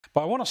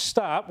But I want to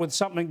start with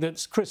something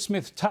that Chris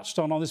Smith touched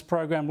on this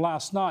program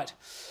last night.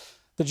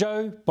 The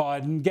Joe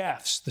Biden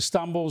gaffes, the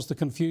stumbles, the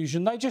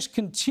confusion, they just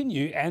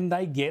continue and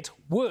they get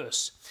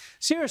worse.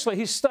 Seriously,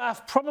 his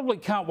staff probably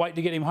can't wait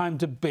to get him home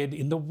to bed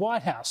in the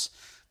White House.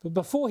 But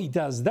before he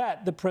does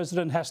that, the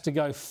president has to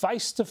go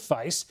face to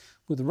face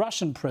with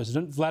Russian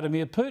President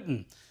Vladimir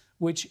Putin,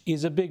 which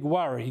is a big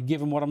worry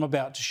given what I'm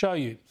about to show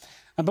you.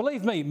 And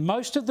believe me,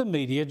 most of the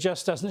media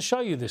just doesn't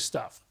show you this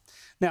stuff.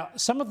 Now,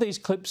 some of these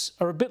clips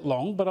are a bit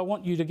long, but I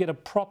want you to get a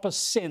proper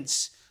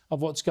sense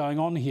of what's going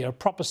on here, a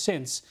proper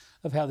sense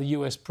of how the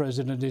US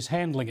president is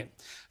handling it.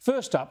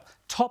 First up,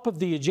 top of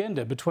the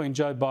agenda between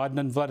Joe Biden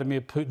and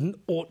Vladimir Putin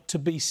ought to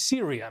be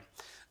Syria.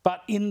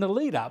 But in the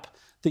lead up,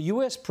 the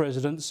US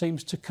president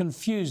seems to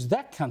confuse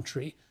that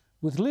country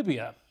with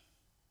Libya.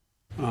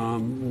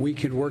 We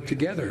could work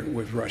together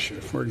with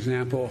Russia. For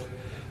example,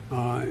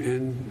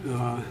 in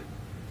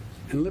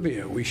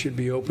Libya, we should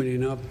be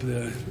opening up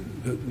the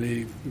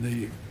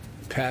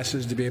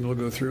passes to be able to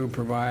go through and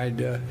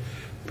provide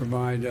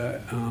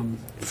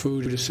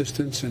food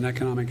assistance and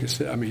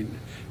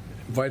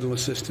vital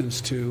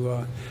assistance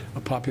to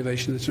a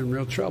population that's in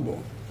real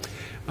trouble.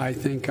 I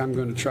think I'm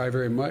going to try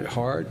very much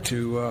hard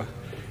to.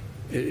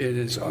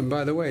 And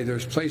by the way,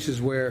 there's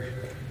places where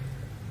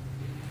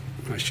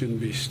I shouldn't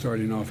be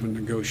starting off and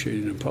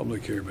negotiating in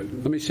public here, but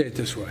let me say it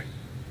this way.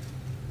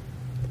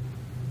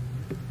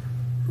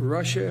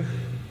 Russia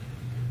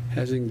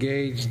has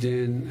engaged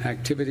in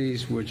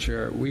activities which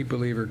we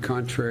believe are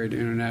contrary to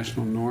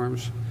international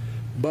norms,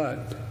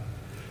 but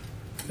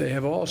they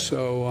have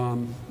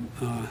also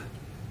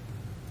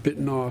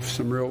bitten off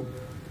some real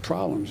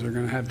problems they're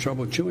going to have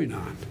trouble chewing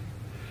on.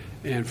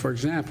 And for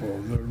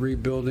example, the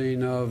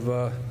rebuilding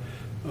of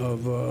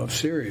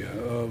Syria,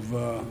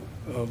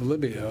 of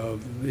Libya,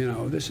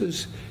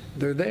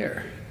 they're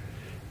there.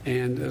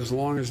 And as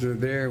long as they're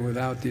there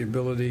without the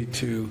ability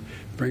to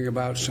bring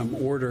about some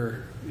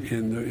order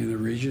in the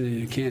region, and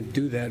you can't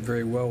do that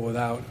very well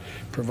without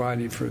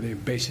providing for the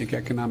basic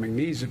economic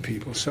needs of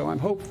people. So I'm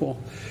hopeful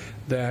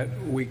that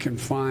we can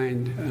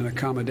find an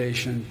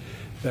accommodation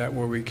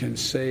where we can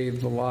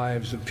save the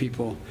lives of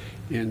people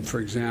for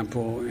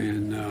example,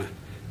 in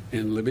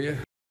Libya.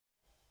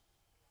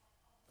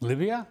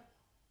 Libya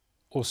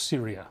or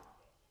Syria?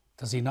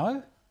 Does he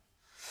know?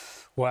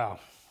 Wow.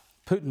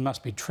 Putin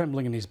must be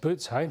trembling in his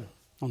boots, hey,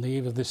 on the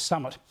eve of this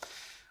summit.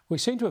 We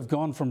seem to have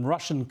gone from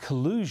Russian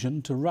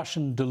collusion to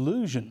Russian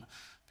delusion,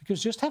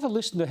 because just have a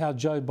listen to how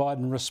Joe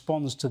Biden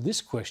responds to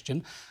this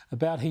question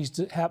about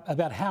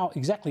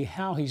exactly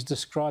how he's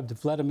described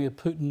Vladimir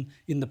Putin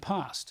in the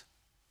past.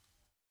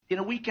 In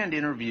a weekend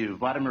interview,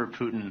 Vladimir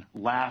Putin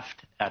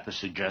laughed at the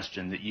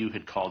suggestion that you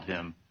had called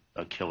him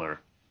a killer.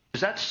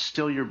 Is that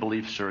still your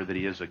belief, sir, that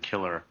he is a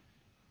killer?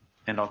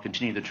 And I'll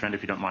continue the trend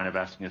if you don't mind of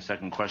asking a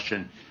second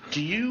question.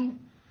 Do you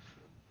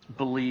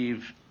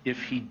believe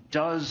if he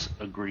does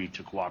agree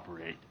to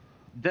cooperate,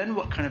 then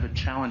what kind of a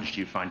challenge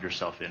do you find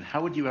yourself in?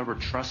 How would you ever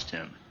trust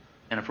him?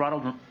 And if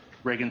Ronald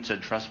Reagan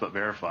said trust but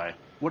verify,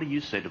 what do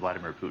you say to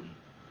Vladimir Putin?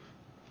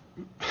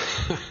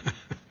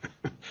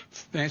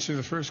 To answer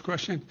the first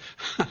question,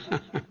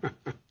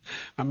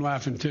 I'm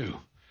laughing too.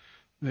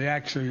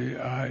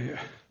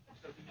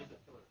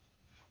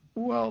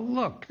 Well,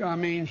 look, I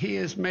mean, he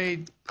has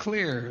made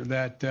clear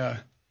that the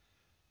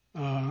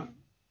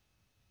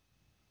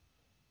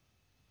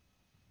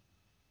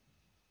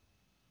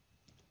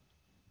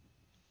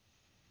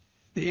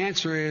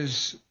answer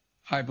is,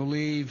 I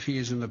believe he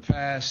has in the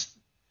past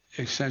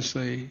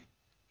essentially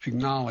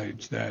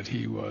acknowledged that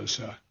he was,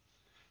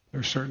 there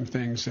are certain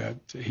things that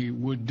he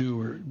would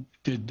do or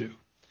did do.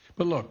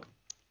 But look,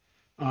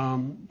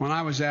 when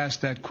I was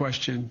asked that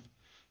question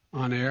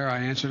on air, I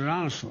answered it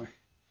honestly.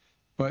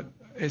 But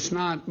it's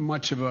not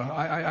much of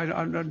I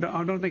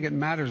don't think it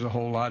matters a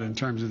whole lot in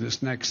terms of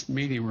this next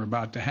meeting we're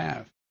about to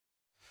have.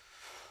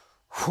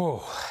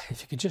 Whew.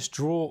 If you could just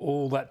draw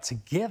all that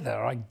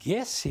together, I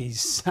guess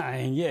he's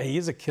saying, yeah, he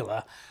is a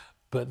killer,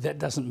 but that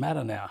doesn't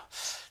matter now.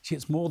 Gee,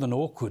 it's more than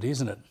awkward,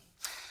 isn't it?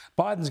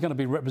 Biden's going to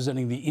be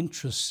representing the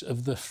interests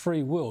of the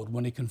free world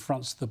when he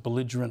confronts the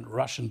belligerent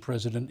Russian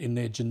president in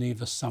their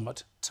Geneva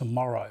summit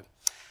tomorrow.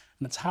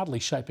 And it's hardly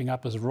shaping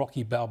up as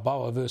Rocky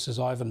Balboa versus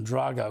Ivan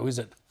Drago, is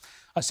it?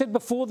 I said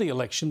before the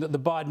election that the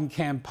Biden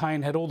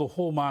campaign had all the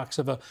hallmarks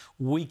of a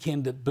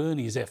weekend at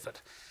Bernie's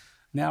effort.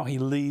 Now he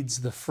leads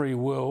the free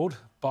world.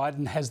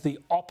 Biden has the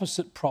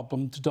opposite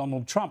problem to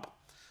Donald Trump.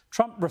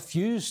 Trump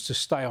refused to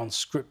stay on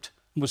script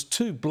and was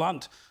too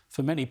blunt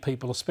for many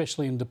people,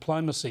 especially in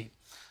diplomacy.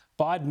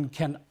 Biden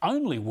can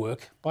only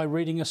work by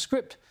reading a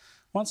script.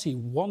 Once he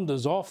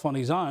wanders off on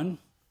his own,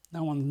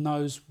 no one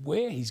knows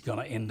where he's going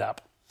to end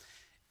up.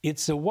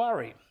 It's a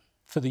worry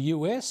for the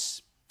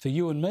US, for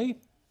you and me,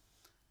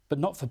 but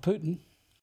not for Putin.